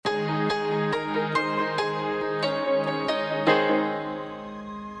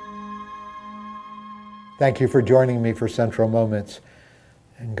Thank you for joining me for Central Moments,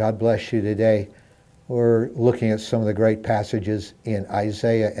 and God bless you today. We're looking at some of the great passages in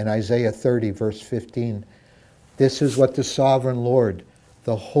Isaiah. In Isaiah 30, verse 15, this is what the sovereign Lord,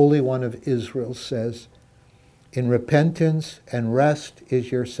 the Holy One of Israel, says. In repentance and rest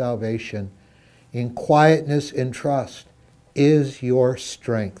is your salvation. In quietness and trust is your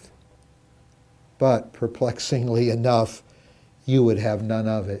strength. But, perplexingly enough, you would have none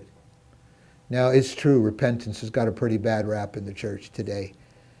of it. Now, it's true, repentance has got a pretty bad rap in the church today.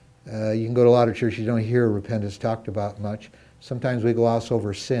 You can go to a lot of churches, you don't hear repentance talked about much. Sometimes we gloss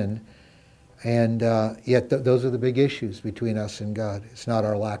over sin, and yet those are the big issues between us and God. It's not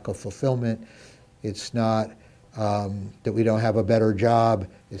our lack of fulfillment. It's not that we don't have a better job.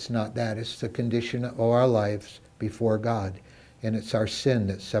 It's not that. It's the condition of our lives before God, and it's our sin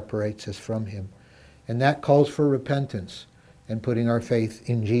that separates us from Him. And that calls for repentance and putting our faith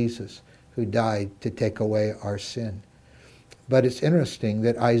in Jesus, who died to take away our sin. But it's interesting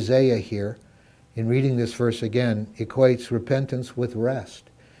that Isaiah here, in reading this verse again, equates repentance with rest.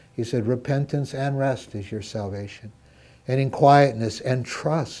 He said, repentance and rest is your salvation. And in quietness and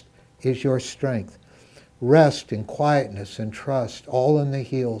trust is your strength. Rest and quietness and trust, all in the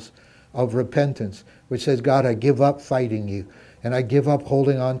heels of repentance, which says, God, I give up fighting you, and I give up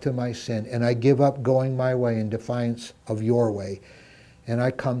holding on to my sin, and I give up going my way in defiance of your way, and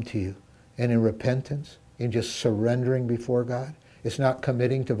I come to you. And in repentance, in just surrendering before God, it's not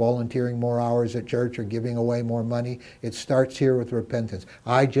committing to volunteering more hours at church or giving away more money. It starts here with repentance.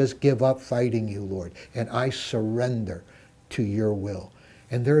 I just give up fighting you, Lord, and I surrender to your will.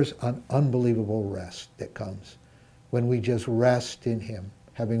 And there's an unbelievable rest that comes when we just rest in Him,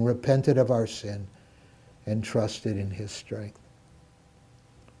 having repented of our sin and trusted in His strength.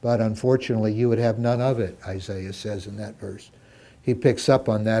 But unfortunately, you would have none of it, Isaiah says in that verse. He picks up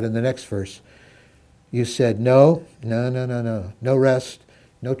on that in the next verse. You said, no rest,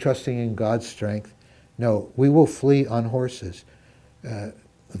 no trusting in God's strength. No, we will flee on horses.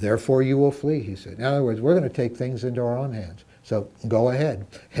 Therefore you will flee, he said. In other words, we're going to take things into our own hands. So go ahead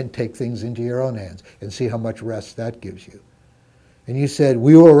and take things into your own hands and see how much rest that gives you. And you said,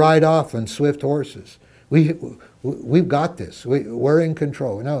 we will ride off on swift horses. We've got this. We're in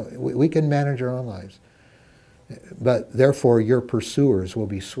control. No, we can manage our own lives. But therefore your pursuers will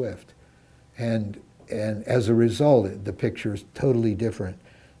be swift. And as a result, the picture is totally different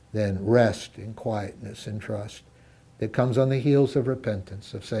than rest and quietness and trust that comes on the heels of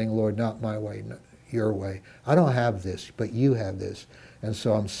repentance, of saying, Lord, not my way, not your way. I don't have this, but you have this. And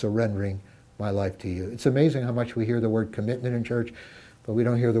so I'm surrendering my life to you. It's amazing how much we hear the word commitment in church, but we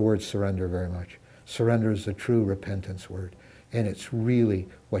don't hear the word surrender very much. Surrender is the true repentance word. And it's really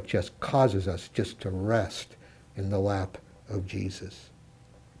what just causes us just to rest in the lap of Jesus.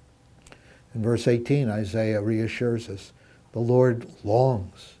 In verse 18, Isaiah reassures us, the Lord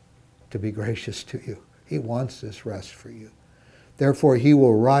longs to be gracious to you. He wants this rest for you. Therefore, He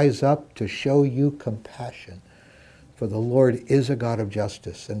will rise up to show you compassion. For the Lord is a God of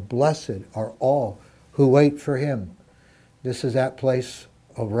justice, and blessed are all who wait for Him. This is that place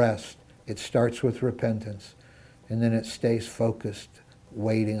of rest. It starts with repentance, and then it stays focused,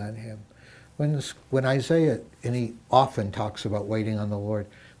 waiting on Him. When Isaiah, and he often talks about waiting on the Lord,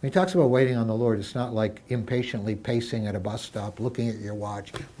 when he talks about waiting on the Lord, it's not like impatiently pacing at a bus stop, looking at your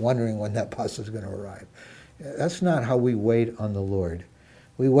watch, wondering when that bus is going to arrive. That's not how we wait on the Lord.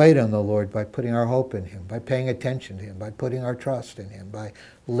 We wait on the Lord by putting our hope in Him, by paying attention to Him, by putting our trust in Him, by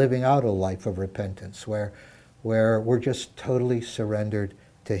living out a life of repentance where we're just totally surrendered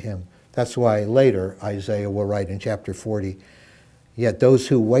to Him. That's why later Isaiah will write in chapter 40, yet those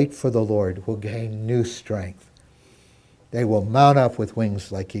who wait for the Lord will gain new strength. They will mount up with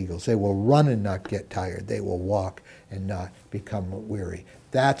wings like eagles. They will run and not get tired. They will walk and not become weary.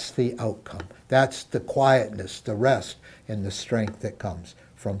 That's the outcome. That's the quietness, the rest, and the strength that comes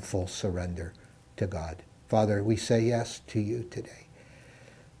from full surrender to God. Father, we say yes to you today.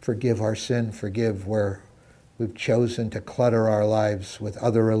 Forgive our sin. Forgive where we've chosen to clutter our lives with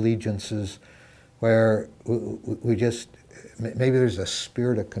other allegiances, where we just, maybe there's a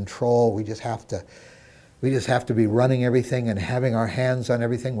spirit of control. We just have to be running everything and having our hands on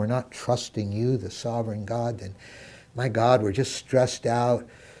everything. We're not trusting you, the sovereign God. And my God, we're just stressed out,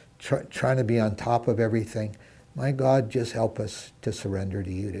 trying to be on top of everything. My God, just help us to surrender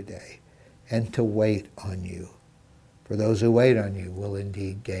to you today and to wait on you. For those who wait on you will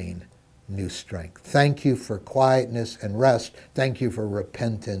indeed gain new strength. Thank you for quietness and rest. Thank you for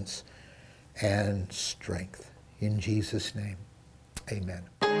repentance and strength. In Jesus' name,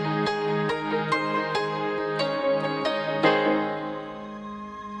 amen.